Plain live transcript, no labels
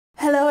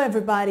Hello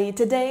everybody,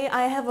 today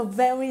I have a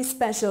very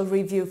special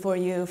review for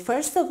you.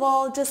 First of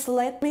all, just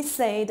let me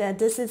say that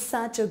this is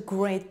such a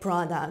great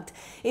product.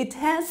 It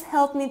has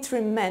helped me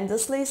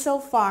tremendously so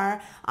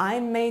far. I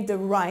made the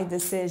right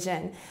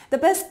decision. The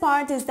best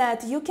part is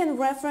that you can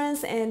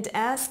reference and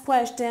ask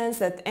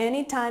questions at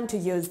any time to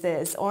use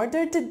this.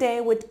 Order today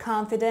with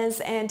confidence,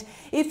 and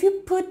if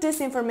you put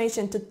this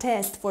information to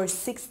test for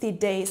 60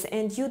 days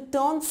and you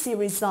don't see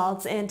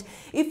results, and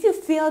if you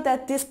feel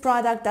that this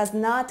product does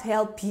not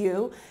help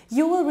you,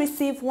 you will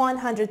receive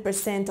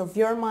 100% of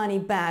your money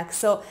back.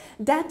 So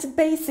that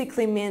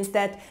basically means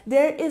that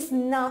there is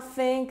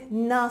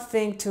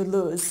nothing to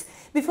lose.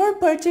 Before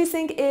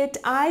purchasing it,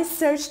 I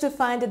searched to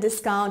find a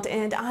discount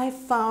and I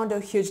found a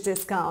huge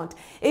discount.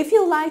 If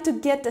you'd like to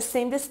get the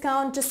same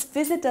discount, just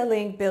visit the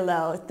link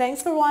below.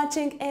 Thanks for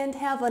watching and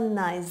have a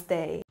nice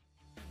day.